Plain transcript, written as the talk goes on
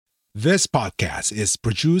This podcast is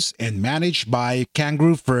produced and managed by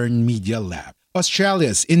Kangaroo Fern Media Lab,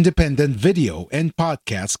 Australia's independent video and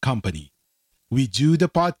podcast company. We do the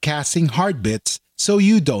podcasting hard bits so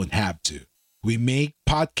you don't have to. We make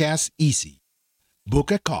podcasts easy. Book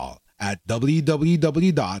a call at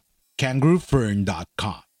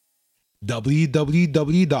www.kangaroofern.com.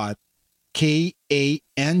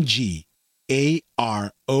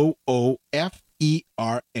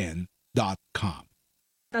 www.kangaroofern.com.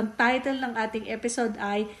 Ang title ng ating episode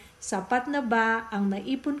ay Sapat na ba ang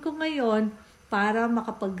naipon ko ngayon para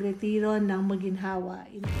makapagretiro ng Maginhawa?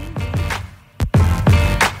 In English.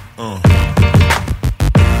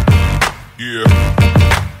 Yeah.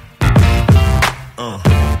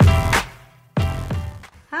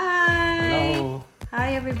 Hi! Hello,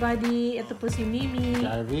 Hi everybody! Ito po si Mimi.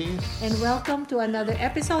 Jarvis. And welcome to another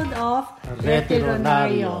episode of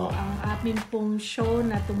Retironaryo. Ang amin pong show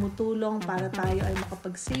na tumutulong para tayo ay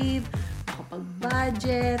makapag-save,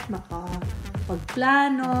 makapag-budget,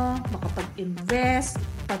 makapagplano, makapag-invest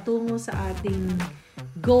patungo sa ating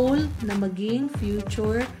goal na maging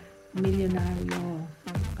future milyonaryo.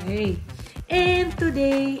 Okay. And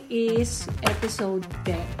today is episode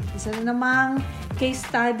 10. Isa na namang case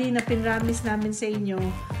study na pinramis namin sa inyo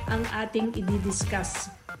ang ating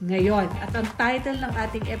i-discuss ngayon. At ang title ng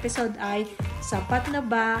ating episode ay Sapat na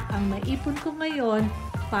ba ang naipon ko ngayon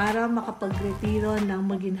para makapagretiro ng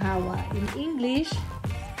Maginhawa? In English,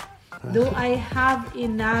 do I have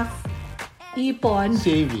enough ipon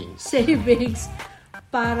savings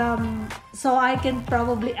para so I can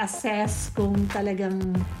probably assess kung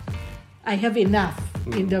talagang I have enough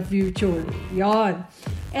in the future. Yon.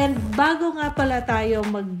 And bago nga pala tayo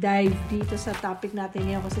mag-dive dito sa topic natin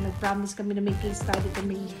ngayon kasi nag-promise kami na may case study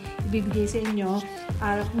kami ibibigay sa inyo.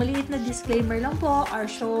 Maliit na disclaimer lang po, our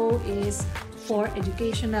show is for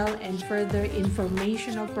educational and further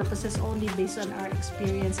informational purposes only based on our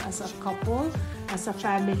experience as a couple, as a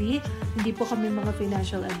family. Hindi po kami mga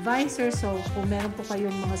financial advisors, so kung meron po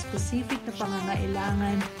kayong mga specific na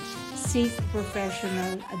pangangailangan, seek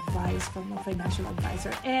professional advice from a financial advisor.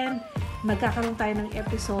 And magkakaroon tayo ng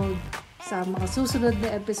episode sa mga susunod na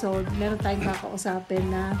episode, meron tayong kakausapin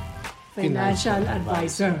na financial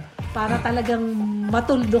advisor para talagang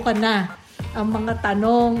matuldo ka na ang mga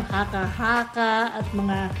tanong, haka-haka at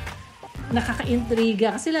mga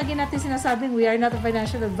nakaka-intriga. Kasi lagi natin sinasabing we are not a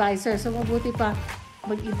financial advisor. So mabuti pa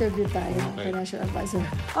mag-interview tayo ng financial advisor.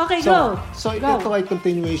 Okay, go! So ito ay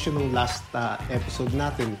continuation ng last episode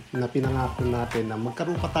natin na pinangako natin na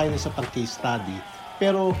magkaroon pa tayo ng isa pang case study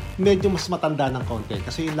pero medyo mas matanda ng konti.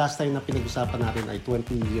 Kasi yung last time na pinag-usapan natin ay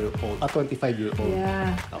 25-year-old.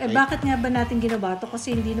 Yeah. Okay. Bakit nga ba natin ginawa ito?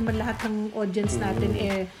 Kasi hindi naman lahat ng audience natin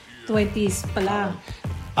 20s pa lang.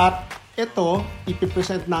 At ito,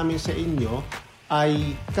 ipipresent namin sa inyo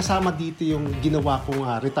ay kasama dito yung ginawa kong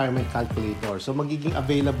retirement calculator. So magiging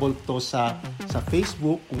available to sa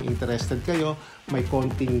Facebook kung interested kayo. May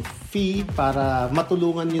konting fee para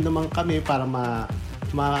matulungan nyo naman kami para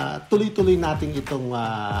matuloy-tuloy natin itong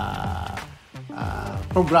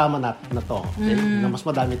programa na to. Okay? Na mas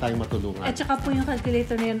madami tayong matulungan. At saka po yung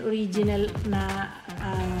calculator na yun, original na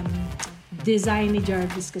design ni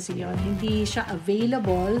Jarvis kasi yun. Hindi siya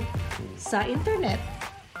available sa internet.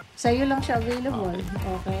 Sa iyo lang siya available.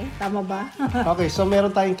 Okay? Tama ba? Okay, so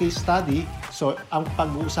meron tayong case study. So, ang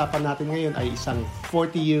pag-uusapan natin ngayon ay isang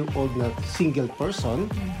 40-year-old na single person.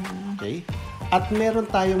 Okay? At meron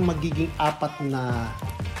tayong magiging apat na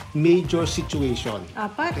major situation.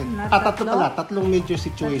 Apat? Tatlong major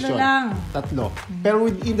situation. Tatlo.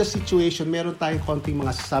 Pero within the situation, meron tayong konting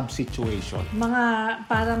mga sub-situation. Mga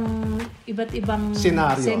parang iba't ibang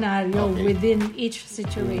scenario Okay. within each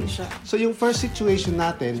situation. So yung first situation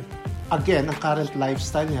natin, again, ang current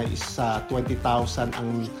lifestyle niya is 20,000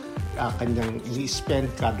 ang kanyang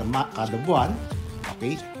i-spend kada buwan.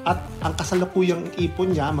 Okay? At ang kasalukuyang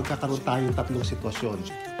ipon niya, magkakaroon tayo ng tatlong sitwasyon.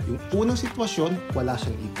 Yung unang sitwasyon, wala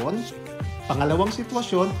siyang ipon. Pangalawang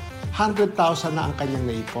sitwasyon, 100,000 na ang kanyang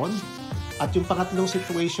naipon. At yung pangatlong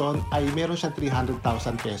situation ay meron siyang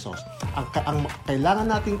 300,000 pesos. Ang kailangan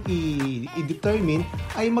nating i-determine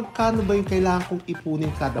ay magkano ba yung kailangan kong ipunin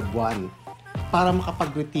kada buwan para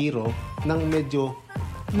makapagretiro ng medyo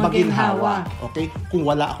maginhawa. Okay? Kung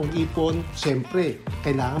wala akong ipon, siyempre,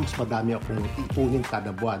 kailangan mas madami akong ipunin kada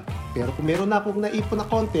buwan. Pero kung meron na akong naipon na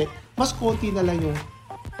konti, mas konti na lang yung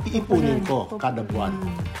iipunin ko kada buwan.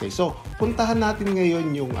 Okay, so, puntahan natin ngayon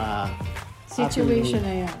yung Situation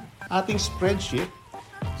na yan. Ating spreadsheet.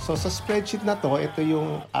 So, sa spreadsheet na to, ito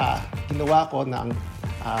yung ginawa ko na ang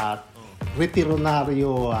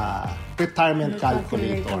retirement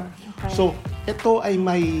calculator. Okay. So, ito ay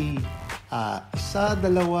may 1, 2, 3,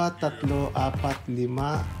 4, 5, 6.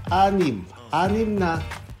 6 na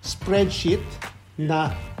spreadsheet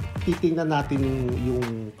na titingnan natin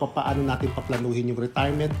yung paano natin paplanuhin yung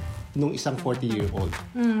retirement nung isang 40-year-old.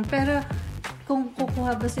 Pero kung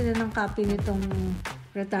kukuha ba sila ng copy nitong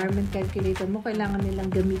retirement calculator mo, kailangan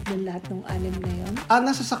nilang gamitin lahat ng 6 na yun?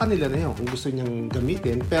 Nasa sa kanila na yun kung gusto niyang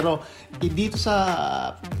gamitin. Pero dito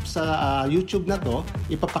sa YouTube na to,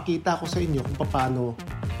 ipapakita ko sa inyo kung paano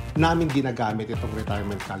namin ginagamit itong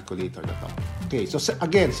retirement calculator na to. Okay, so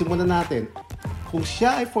again, simulan natin. Kung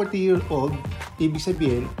siya ay 40-year-old, ibig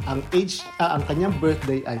sabihin, ang kanyang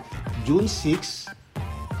birthday ay June 6,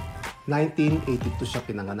 1982 siya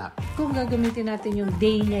pinanganak. Kung gagamitin natin yung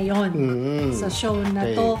day ngayon sa show na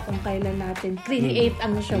to, kung kailan natin create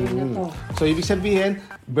ang show na to. So, ibig sabihin,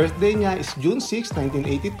 birthday niya is June 6,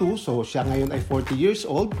 1982. So, siya ngayon ay 40 years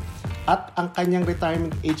old. At ang kanyang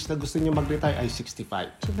retirement age na gusto niya mag-retire ay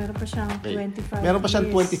 65. So, meron pa siyang 25 Meron pa siyang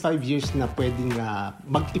 25 years na pwedeng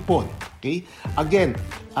mag-ipon. Okay? Again,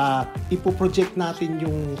 ipoproject natin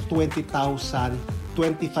yung 20,000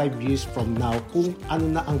 25 years from now kung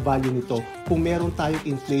ano na ang value nito kung meron tayong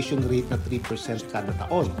inflation rate na 3% kada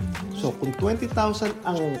taon. So, kung 20,000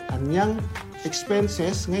 ang kanyang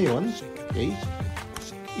expenses ngayon, okay,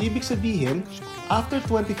 ibig sabihin, after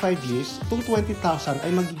 25 years, itong 20,000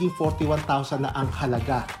 ay magiging 41,000 na ang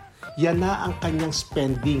halaga. Yan na ang kanyang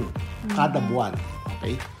spending kada buwan.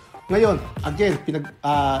 Okay? Ngayon, again,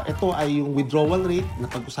 ito ay yung withdrawal rate na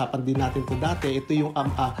pag-usapan din natin ito dati. Ito yung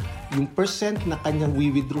percent na kanyang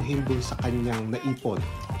withdrawin dun sa kanyang naipon.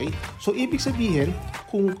 Okay? So, ibig sabihin,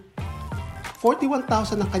 kung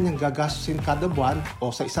 41,000 ang kanyang gagastusin kada buwan o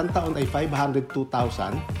sa isang taon ay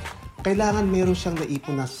 502,000, kailangan meron siyang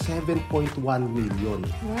naipon na 7.1 million.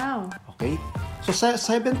 Wow! Okay? So, sa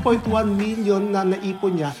 7.1 million na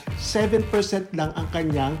naipon niya, 7% lang ang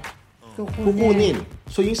kanyang kukunin.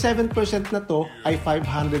 So, yung 7% na to ay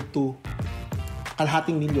 502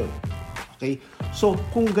 kalahating milyon. Okay? So,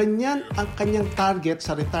 kung ganyan ang kanyang target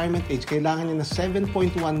sa retirement age, kailangan niya na 7.1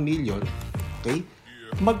 million. Okay?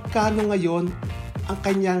 Magkano ngayon ang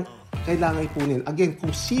kanyang kailangan ipunin? Again,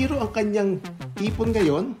 kung 0 ang kanyang ipon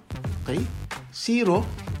ngayon, okay? 0,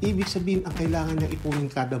 ibig sabihin ang kailangan niyang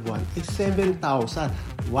ipunin kada buwan ay 7,000.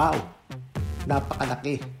 Wow!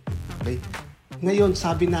 Napakalaki. Okay? Ngayon,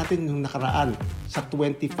 sabi natin nung nakaraan, sa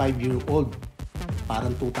 25-year-old, parang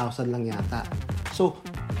 2,000 lang yata. So,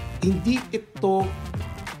 hindi ito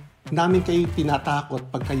namin kayo tinatakot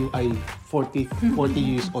pag kayo ay 40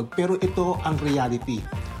 years old. Pero ito ang reality.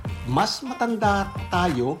 Mas matanda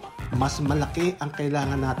tayo, mas malaki ang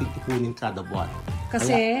kailangan natin ipunin kada buwan.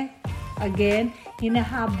 Kasi, again,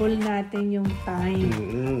 hinahabol natin yung time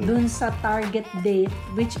dun sa target date,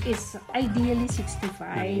 which is ideally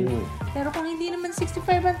 65. Pero kung hindi naman 65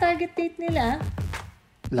 ang target date nila,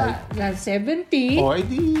 like 70,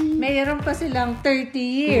 mayroon pa silang 30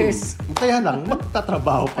 years. Kaya lang,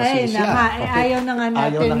 magtatrabaho pa siya. Okay. Ayaw na nga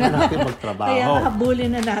natin magtrabaho. Kaya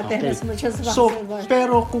habulin na natin as much as possible. So,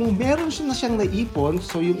 pero kung meron na siyang naipon,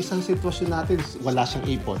 so yung isang sitwasyon natin, wala siyang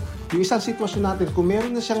ipon. Yung isang sitwasyon natin, kung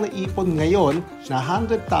meron na siyang naipon ngayon na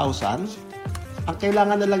 100,000, ang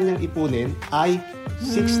kailangan na lang niyang ipunin ay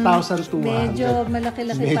 6,200.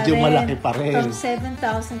 Medyo malaki pa rin. From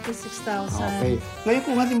 7,000 to 6,000. Okay. Ngayon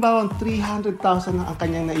kung halimbawa 300,000 ang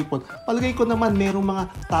kanyang naipon, palagay ko naman merong mga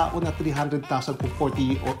tao na 300,000 kung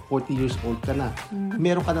 40 years old ka na.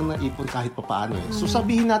 Meron ka nang naipon kahit pa paano. So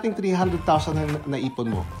sabihin natin 300,000 na naipon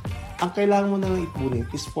mo. Ang kailangan mo na ipunin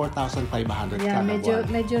is 4,500 kada buwan.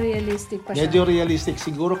 Medyo realistic pa siya. Medyo realistic.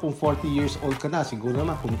 Siguro kung 40 years old ka na, siguro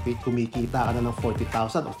naman kung kumikita ka na ng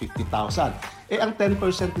 40,000 o 50,000. Ang 10%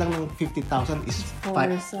 lang ng 50,000 is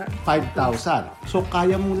 5,000. So,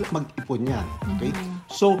 kaya mo mag-ipon yan. Okay?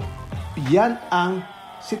 So, yan ang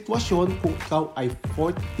sitwasyon kung ikaw ay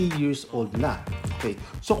 40 years old na. Okay?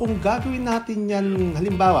 So, kung gagawin natin yan,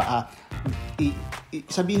 halimbawa,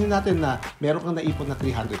 sabihin natin na meron kang naipon na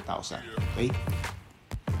 300,000. Okay?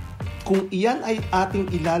 Kung iyan ay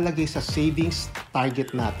ating ilalagay sa savings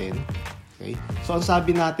target natin, okay? So, ang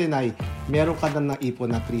sabi natin ay meron ka na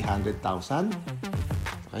naipon na 300,000.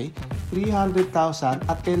 Okay? 300,000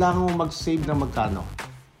 at kailangan mo mag-save na magkano?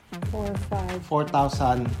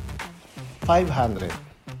 4,500.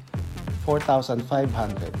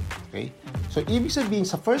 4,500. Okay? So, ibig sabihin,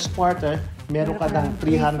 sa first quarter, meron ka ng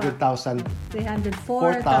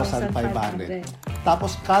 304,500.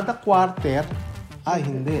 Tapos, kada quarter,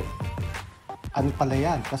 hindi. Ano pala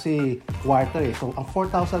yan? Kasi quarter eh. So, ang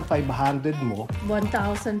 4,500 mo...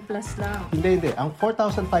 1,000 plus lang. Hindi. Ang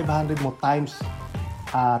 4,500 mo times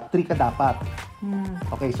 3 ka dapat.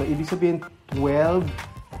 Okay, so ibig sabihin, 12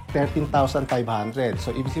 13,500.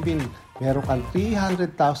 So, ibig sabihin, meron kang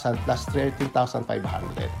 300,000 plus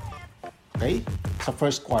 13,500. Okay? Sa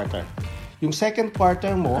first quarter. Yung second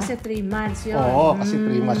quarter mo... Kasi 3 months yun. Oo, kasi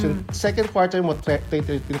 3 months. Yung second quarter mo,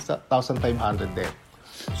 13,500 din.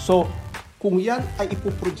 So, kung yan ay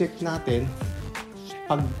ipoproject natin,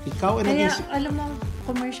 pag ikaw ay nag-isip... Kaya, alam mo,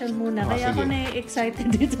 commercial muna. Kaya sige. ako na-excited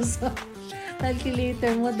dito sa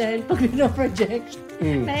calculator mo dahil pag nino-project,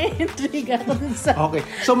 na-intriga ako dun sa... Okay.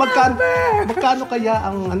 So, magkano kaya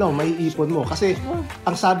ang may ipon mo? Kasi,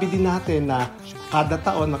 ang sabi din natin na kada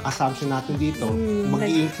taon, ang assumption natin dito,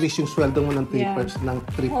 mag-i-increase yung sweldo mo ng 3%. Ng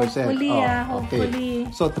 3%. Hopefully, hopefully.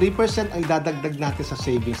 So, 3% ay dadagdag natin sa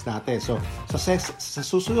savings natin. So, sa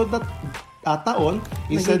susunod na taon,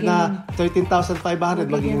 instead na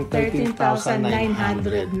 13,500, magiging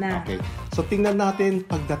 13,900 na. Okay. So, tingnan natin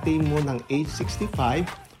pagdating mo ng age 65,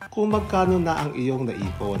 kung magkano na ang iyong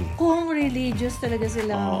naipon. Kung religious talaga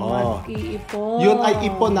sila mag-iipon. Yun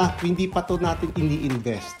ay ipon na hindi pa to natin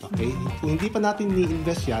ini-invest. Okay? Kung hindi pa natin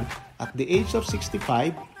ini-invest yan, at the age of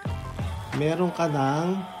 65, meron ka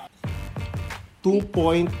ng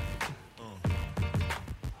 2.3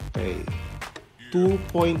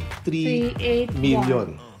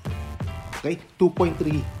 million. Okay?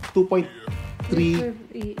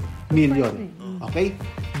 2.3 million. Okay?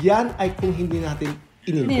 Yan ay kung hindi natin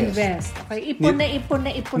ininvest. Okay. Ipon.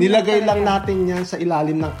 Nilagay lang natin yan sa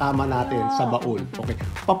ilalim ng kama natin, sa baul. Okay.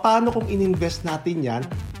 Paano kung ininvest natin yan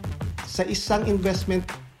sa isang investment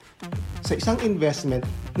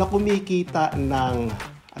na kumikita ng,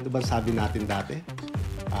 ano ba sabi natin dati?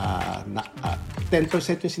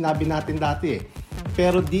 10% yung sinabi natin dati eh.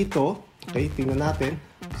 Pero dito, okay, tingnan natin.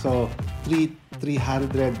 So,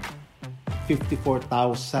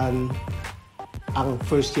 354,000 ang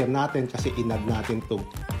first year natin kasi inad natin itong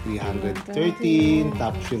 313,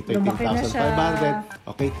 tapos yung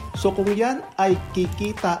 13,500. Okay. So, kung yan ay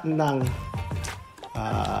kikita ng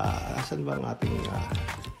asan ba ang ating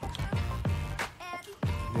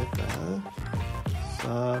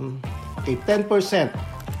okay, 10%.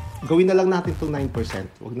 Gawin na lang natin itong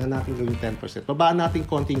 9%. Huwag na natin gawin 10%. Babaan natin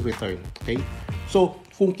konting return. Okay? So,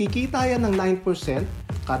 kung kikita yan ng 9%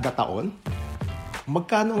 kada taon,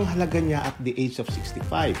 magkano ang halaga niya at the age of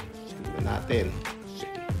 65? Tingnan natin.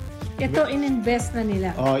 Ito, ininvest na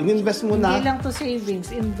nila. Ininvest mo na. Hindi lang to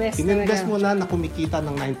savings. Ininvest mo na kumikita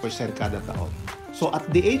ng 9% kada taon. So, at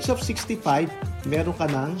the age of 65, meron ka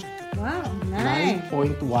ng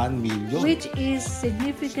 9.1 million. Which is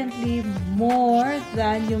significantly more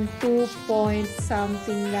than yung 2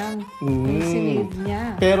 something lang yung sinave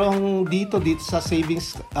niya. Pero ang dito sa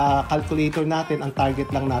savings calculator natin, ang target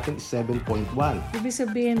lang natin is 7.1. Ibig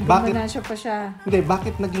sabihin, gumanansya pa siya. Hindi,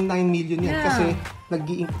 bakit naging 9 million yan? Yeah. Kasi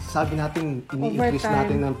sabi natin, ini-increase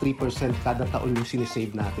natin ng 3% kada taon yung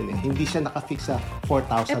sinisave natin. Hindi siya nakafix sa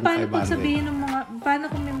 4,500. Paano kung sabihin ng paano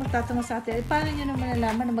kung may magtatanong sa atin, paano nyo naman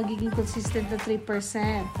nalaman na magiging consistent na 3%?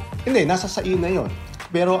 Hindi, nasa sa iyo na yun.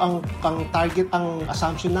 Pero ang target, ang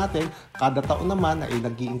assumption natin, kada taon naman ay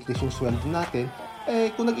nag-i-increase yung sweldo natin.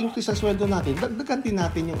 Kung nag-increase ang sweldo natin, dagdagan din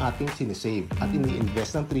natin yung ating sinisave at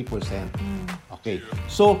ini-invest ng 3%. Okay.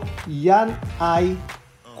 So, yan ay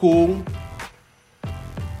kung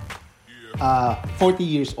 40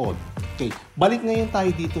 years old. Okay. Balik ngayon tayo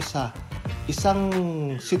dito sa isang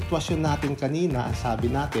sitwasyon natin kanina. Sabi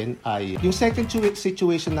natin ay yung second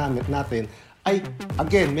situation natin ay,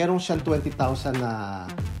 again, meron siyang 20,000 na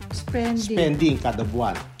spending kada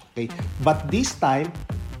buwan. Okay? But this time,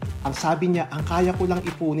 ang sabi niya, ang kaya ko lang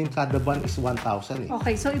ipunin kada buwan is 1,000 eh.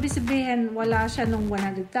 Okay, so ibig sabihin, wala siya nung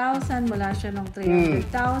 100,000, wala siya nung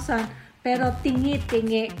 300,000, pero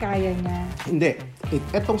tingi-tingi kaya niya. Hindi.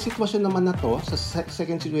 Etong sitwasyon naman na to, sa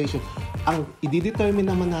second situation, ang i-determine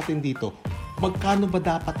naman natin dito, magkano ba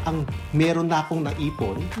dapat ang meron na akong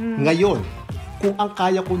naipon ngayon? Kung ang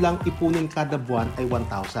kaya ko lang ipunin kada buwan ay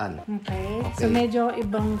 1,000. Okay. So medyo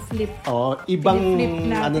ibang flip. Ibang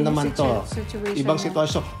ano naman to. Situation ibang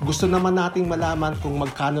sitwasyon. Gusto naman nating malaman kung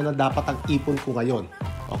magkano na dapat ang ipon ko ngayon.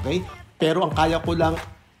 Okay? Pero ang kaya ko lang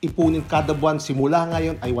ipunin kada buwan simula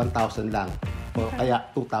ngayon ay 1,000 lang. O kaya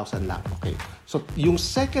 2,000 lang. Okay? So, yung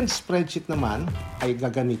second spreadsheet naman ay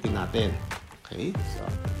gagamitin natin. Okay? So,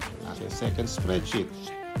 natin second spreadsheet.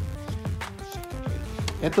 Okay.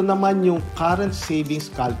 Ito naman yung current savings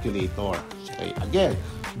calculator. Okay? Again,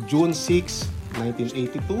 June 6,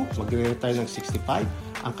 1982, magre-retire ng 65.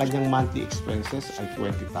 Ang kanyang monthly expenses ay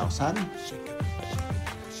 20,000.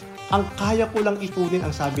 Ang kaya ko lang ipunin,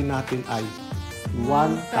 ang sabi natin ay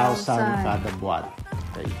 1,000 kada buwan.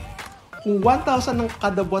 Okay. Kung 1,000 ng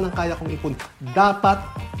kada buwan ang kaya kong ipon, dapat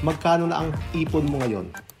magkano na ang ipon mo ngayon?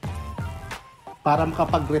 para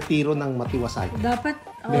makapagretiro ng matiwasay. Dapat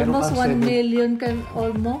Meron almost kang 1 million ka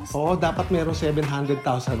almost. Oo, dapat meron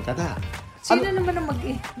 700,000 ka na. Sino naman ang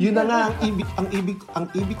Yun na nga ang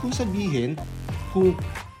ibig kong sabihin, kung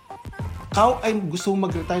ikaw ay gusto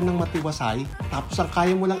mag-retire ng matiwasay, tapos ang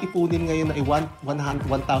kaya mo lang ipunin ngayon na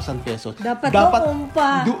 1,000 pesos. Dapat noon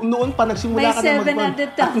pa. Noon pa nagsimula ka na May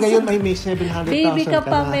 700,000. At ngayon may 700,000 Baby ka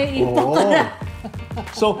pa, na. may ipon ka na.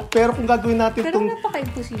 So, pero kung gagawin natin Pero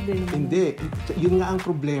napaka-imposible naman. Hindi. Yun nga ang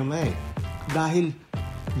problema eh. Dahil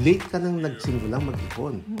late ka nang nagsimulang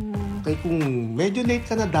mag-ipon. Kaya kung medyo late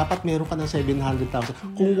ka na, dapat meron ka ng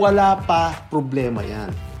 700,000. Kung wala pa, problema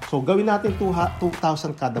yan. So, gawin natin 2,000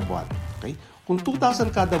 kada buwan. Okay? Kung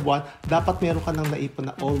 2,000 kada buwan, dapat meron ka nang naipon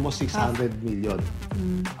na almost 600 million.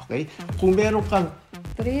 Okay? Kung meron kang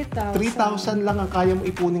 3,000 lang ang kaya mo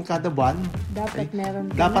ipunin kada buwan, dapat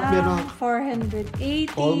meron ka dapat meron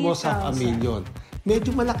 480,000. almost 500,000.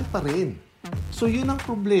 Medyo malaki pa rin. So, yun ang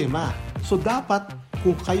problema. So, dapat,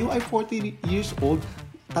 kung kayo ay 40 years old,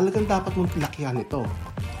 talagang dapat mong lakihan ito.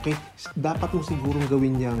 Okay? Dapat mo sigurong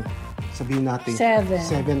gawin niyang, sabihin natin,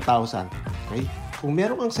 7,000. Okay? Kung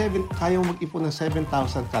meron kang kaya mo mag-ipon ng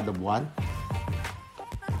 7,000 kada buwan,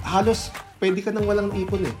 halos pwede ka nang walang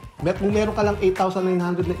ipon eh. Kung meron ka lang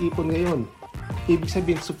 8,900 na ipon ngayon, ibig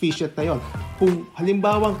sabihin sufficient na yon. Kung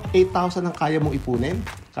halimbawang 8,000 ang kaya mong ipunin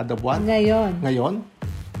kada buwan, ngayon,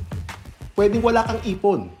 pwedeng wala kang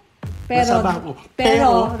ipon.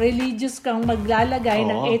 Pero religious kang maglalagay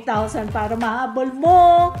ng 8,000 para mahabol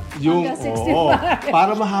mo hanggang 65.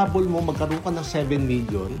 Para mahabol mo, magkaroon ka ng 7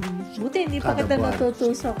 million. Buti, hindi pa kita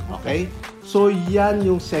natutusok. Okay? So, yan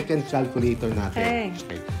yung second calculator natin.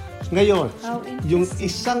 Okay. Ngayon, yung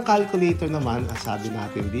isang calculator naman, ang sabi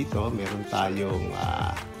natin dito, meron tayong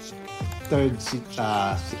third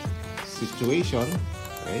situation.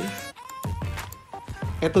 Okay?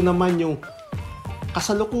 Ito naman yung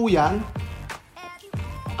kasalukuyan,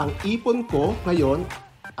 ang ipon ko ngayon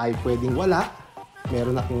ay pwedeng wala.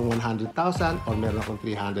 Meron akong 100,000 o meron akong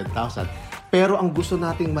 300,000. Pero ang gusto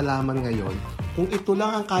nating malaman ngayon, kung ito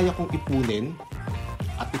lang ang kaya kong ipunin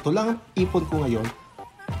at ito lang ang ipon ko ngayon,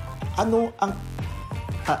 ano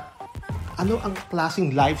ang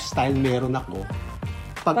klaseng lifestyle meron ako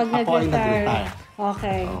pag ako ay nag-retire?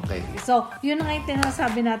 Okay. So, yun ang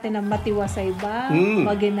tinasabi natin na matiwasay ba?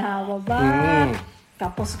 Maginhawa ba?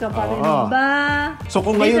 Tapos ka pa rin ba? So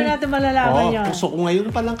kung ngayon, dito natin malalaman yun. So kung ngayon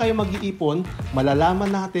pa lang kayo mag-iipon, malalaman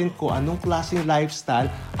natin kung anong klaseng lifestyle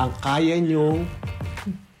ang kaya nyong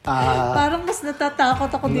parang mas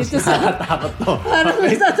natatakot ako dito Parang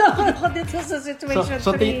mas natatakot ako dito sa situation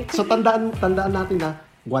 3. So tandaan natin na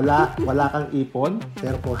wala kang ipon,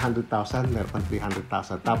 meron kang 100,000, meron kang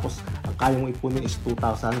 300,000. Tapos, ang kaya mong ipunin is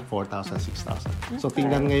 2,000, 4,000, 6,000. So,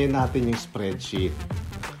 tingnan ngayon natin yung spreadsheet.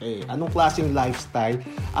 Okay. Anong klaseng lifestyle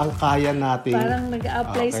ang kaya natin? Parang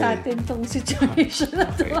nag-a-apply sa atin tong situation na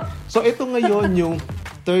to. So, ito ngayon yung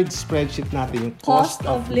third spreadsheet natin, yung cost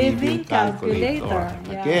of living calculator.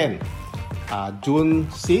 Yeah. Again, June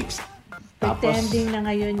 6. Pretending na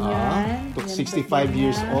ngayon yan. 65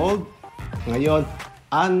 years old. Ngayon,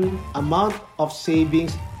 an amount of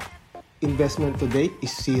savings investment to date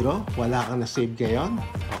is 0. Wala kang na-save ngayon.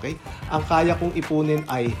 Okay? Ang kaya kong ipunin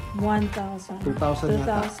ay 1,000. 2,000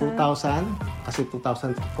 yata. 2,000. Kasi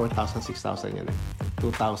 2,000, 4,000, 6,000 yan eh.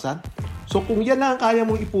 2,000. So, kung yan lang ang kaya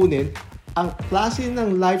mong ipunin, ang klase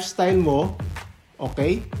ng lifestyle mo,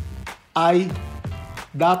 okay, ay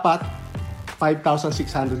dapat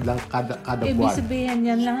 5,600 lang kada buwan. Ibig sabihin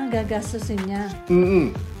yan lang ang gagastusin niya.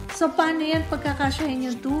 So, paano yan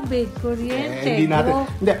pagkakasyahin yung tubig, kuryente,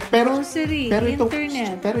 grocery,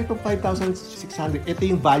 internet? Pero itong 5,600, ito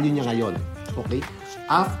yung value niya ngayon. Okay?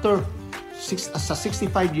 After sa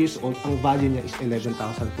 65 years old, ang value niya is 11,826.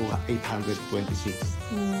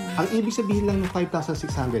 Ang ibig sabihin lang ng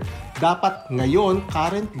 5,600, dapat ngayon,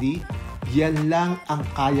 currently, yan lang ang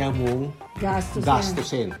kaya mong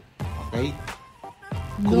gastusin. Okay?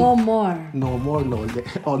 No more. No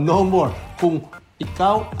more. Kung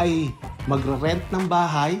ikaw ay magre-rent ng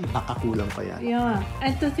bahay, baka kulang pa yan. Yeah.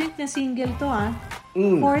 And to think na single to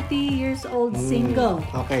 40 years old single.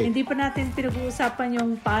 Okay. Hindi pa natin pinag-uusapan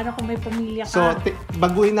yung paano kung may pamilya ka. So,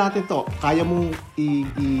 baguhin natin to. Kaya mong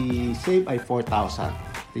i-save ay 4,000.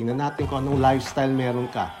 Tingnan natin kung anong lifestyle meron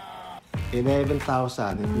ka. 11,000.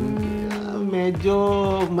 Medyo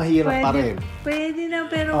mahirap pa rin. Pwede na,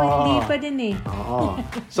 pero hindi pa din eh. Oo.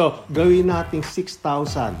 So, gawin natin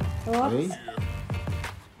 6,000. Okay?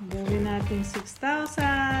 Gawin natin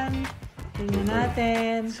 6,000. Tingnan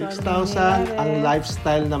natin. 6,000. Ang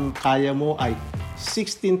lifestyle na kaya mo ay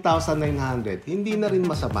 16,900. Hindi na rin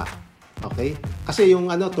masama. Okay? Kasi yung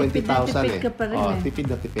 20,000 tipid ka pa rin tipid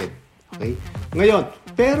na tipid. Okay? Ngayon,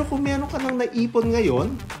 pero kung meron ka nang naipon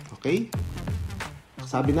ngayon, okay?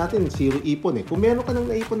 Sabi natin, zero ipon eh. Kung meron ka nang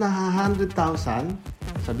naipon na 100,000,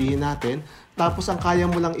 sabihin natin, tapos ang kaya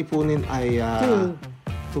mo lang ipunin ay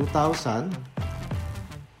 2,000.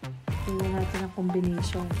 Tingnan natin ang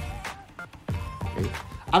combination. Okay.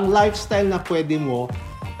 Ang lifestyle na pwede mo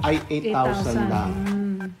ay 8,000 lang.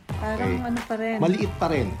 Parang Okay. pa rin. Maliit pa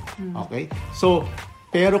rin. Okay? So,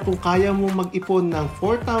 pero kung kaya mo mag-ipon ng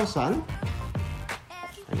 4,000,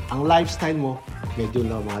 ang lifestyle mo, medyo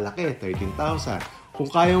na malaki, 13,000. Kung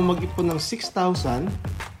kaya mo mag-ipon ng 6,000,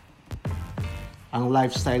 ang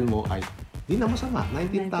lifestyle mo ay, di na masama,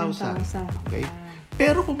 19,000. Okay?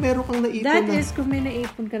 Pero kung meron kang naipon That is kung may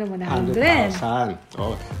naipon ka naman 100,000.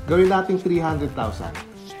 So, gawin natin 300,000.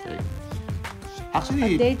 Okay.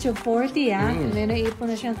 Actually, at the age of 40, may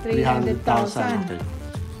naipon na siyang 300,000. Okay.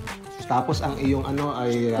 Tapos ang iyong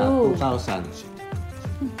ay 2,000.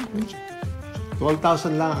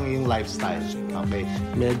 12,000 lang ang iyong lifestyle. Okay.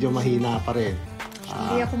 Medyo mahina pa rin.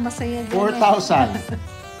 Hindi ako masaya dyan.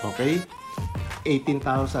 4,000. Okay?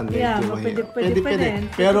 18,000. Medyo mahina. Pwede.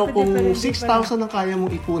 Pero kung 6,000 ang kaya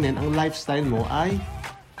mong ipunin, ang lifestyle mo ay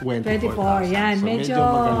 24. Yan. So, medyo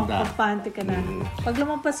maganda. kampante ka na. Pag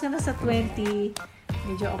lumampas ka na sa 20,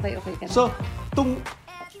 medyo okay ka na. So, itong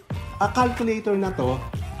calculator na to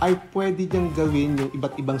ay pwede niyang gawin yung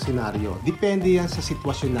iba't ibang senaryo. Depende yan sa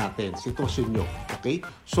sitwasyon natin, sitwasyon nyo. Okay?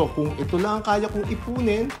 So, kung ito lang ang kaya kong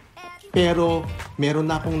ipunin, pero meron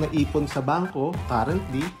na akong naipon sa bangko,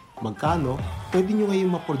 currently, magkano, pwede nyo ngayon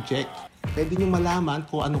ma-project. Pwede nyo malaman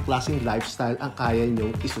kung anong klaseng lifestyle ang kaya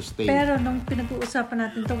nyo i-sustain. Pero nung pinag-uusapan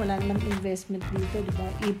natin to, wala namang investment dito, di ba?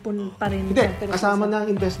 Ipon pa rin. Hindi, kasama na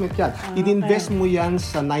ang investment yan. I-invest mo yan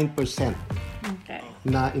sa 9%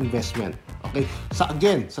 na investment. Okay?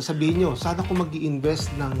 Sasabihin nyo, sana kung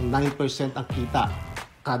mag-i-invest ng 9% ang kita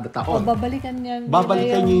kada taon. Babalikan nyo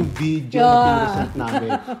yung video na pinresent namin.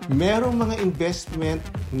 Merong mga investment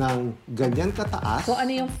ng ganyan kataas. So,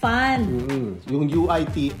 ano yung fund? Yung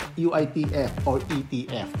UITF or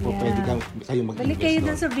ETF. O pwede kayo mag-invest. Balik kayo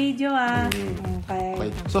dun sa video,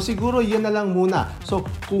 Okay. So, siguro yan na lang muna. So,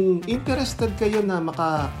 kung interested kayo na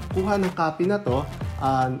makakuha ng copy na to,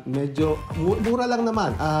 medyo mura lang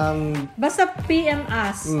naman. Basta PM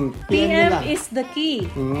us. PM is the key.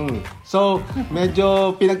 So,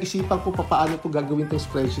 medyo pinag-isipan ko paano ito gagawin itong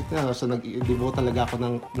spreadsheet na. So, nag-devote talaga ako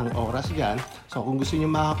ng oras dyan. So, kung gusto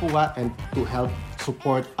niyo makakuha and to help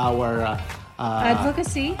support our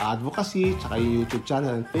advocacy, tsaka yung YouTube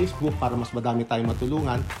channel and Facebook para mas madami tayong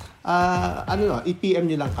matulungan,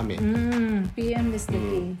 i-PM nyo lang kami. PM is the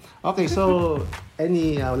key. Okay, so,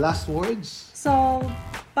 any last words? So,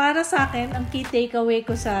 para sa akin, ang key takeaway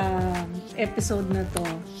ko sa episode na to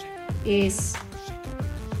is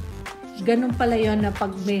ganun pala yun na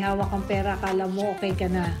pag may hawak kang pera, akala mo okay ka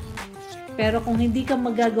na. Pero kung hindi ka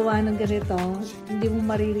magagawa ng ganito, hindi mo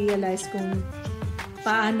marirealize kung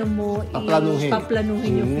paano mo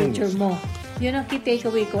paplanuhin yung future mo. Yun ang key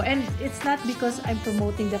takeaway ko. And it's not because I'm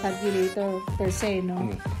promoting the calculator per se,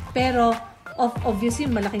 no? Pero, obviously,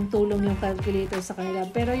 malaking tulong yung calculator sa kanila.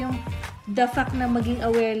 Pero yung the fact na maging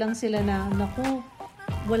aware lang sila na, naku,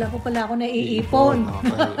 wala ko pala ako naiipon.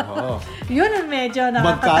 Yun ang medyo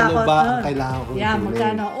nakakatakot. Magkano ba ang kailangan kong ipunin?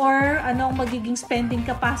 Magkano. Or anong magiging spending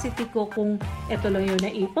capacity ko kung ito lang yung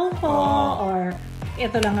naipon ko or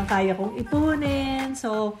ito lang ang kaya kong ipunin.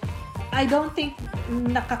 So, I don't think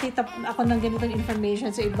nakakita ako ng ganitong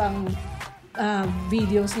information sa ibang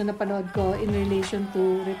videos na napanood ko in relation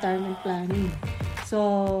to retirement planning.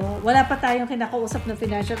 So, wala pa tayong kinakausap na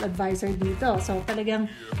financial advisor dito. So, talagang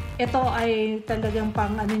ito ay talagang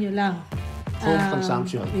pang nyo lang. Home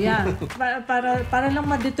consumption. Yeah. Para lang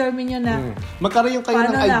ma-determine nyo na magkaroon kayo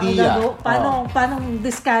ng idea. Paano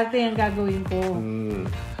diskarte ang gagawin ko.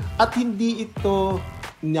 At hindi ito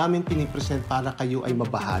namin pinipresent para kayo ay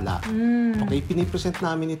mabahala. Okay? Pinipresent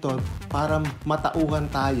namin ito para matauhan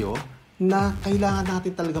tayo na kailangan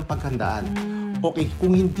natin talagang paghandaan. Okay,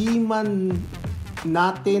 kung hindi man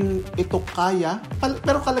natin ito kaya,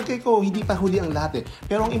 pero kalagay ko, hindi pa huli ang lahat eh.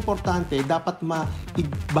 Pero ang importante, dapat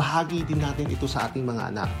maibahagi din natin ito sa ating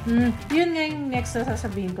mga anak. Yun nga yung next na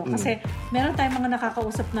sasabihin ko. Kasi meron tayong mga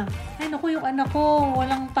nakakausap na, ay naku, yung anak ko,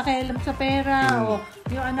 walang pakialam sa pera. O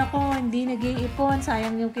yung anak ko, hindi nag-iipon,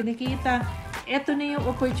 sayang yung kinikita. Ito na yung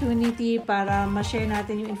opportunity para ma-share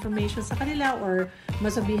natin yung information sa kanila or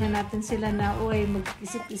masabihan natin sila na, uy,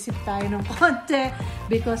 mag-isip-isip tayo ng konti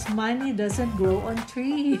because money doesn't grow on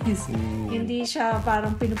trees. Hindi siya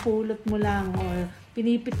parang pinupulot mo lang or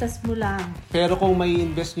pinipitas mo lang. Pero kung may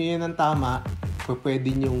invest nyo yan ng tama, pwede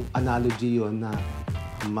yung analogy yon na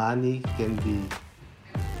money can be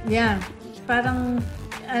parang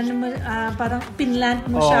parang pinlant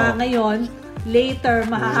mo siya ngayon, later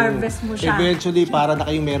maha-harvest mo siya. Eventually para na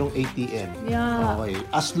kayong merong ATM. Yeah. Okay.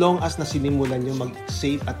 As long as nasinimulan nyo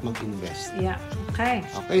mag-save at mag-invest. Yeah. Okay.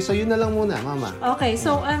 Okay, so yun na lang muna, Mama. Okay,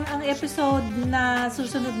 so ang episode na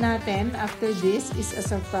susunod natin after this is a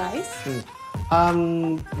surprise.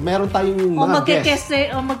 Meron tayong mga guests.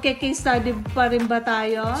 Magke-case study pa rin ba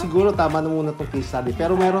tayo? Siguro tama na muna itong case study.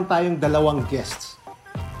 Pero meron tayong 2 guests.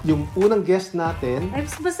 Yung unang guest natin... Ay,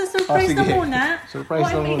 basta surprise na muna. Surprise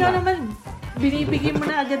na muna. Ikaw naman, binibigyan mo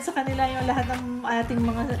na agad sa kanila yung lahat ng ating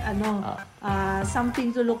mga something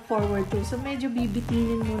to look forward to. So medyo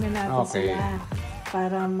bibitinin muna natin sila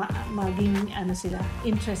para maging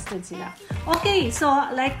interested sila. Okay, so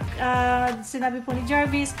like sinabi po ni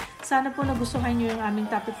Jarvis, sana po nagustuhan nyo yung aming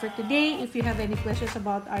topic for today. If you have any questions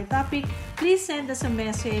about our topic, please send us a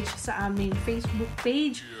message sa aming Facebook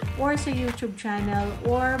page or sa YouTube channel,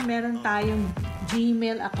 or meron tayong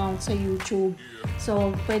Gmail account sa YouTube.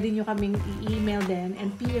 So, pwede nyo kaming i-email din.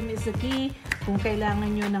 And PM is the key kung kailangan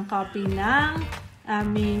nyo ng copy ng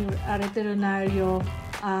aming Retironaryo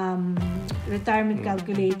retirement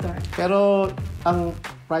calculator. Pero ang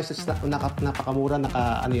prices napakamura,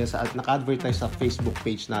 naka-advertise sa Facebook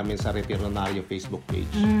page namin, sa Retironaryo Facebook page.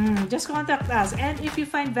 Just contact us. And if you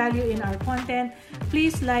find value in our content,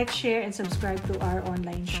 please like, share, and subscribe to our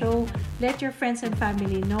online show. Let your friends and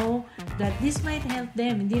family know that this might help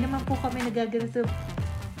them. Hindi naman po kami nagaganito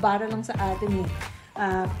para lang sa atin.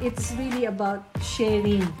 It's really about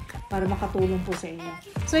sharing para makatulong po sa inyo.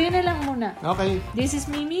 So, yun na lang muna. Okay. This is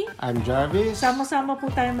Mimi. I'm Jarvis. Sama-sama po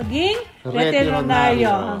tayo maging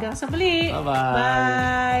Retironaryo. Hanggang sa muli.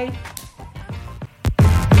 Bye-bye. Bye!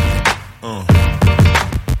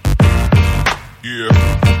 Yeah.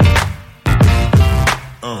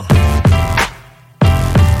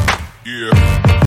 Yeah.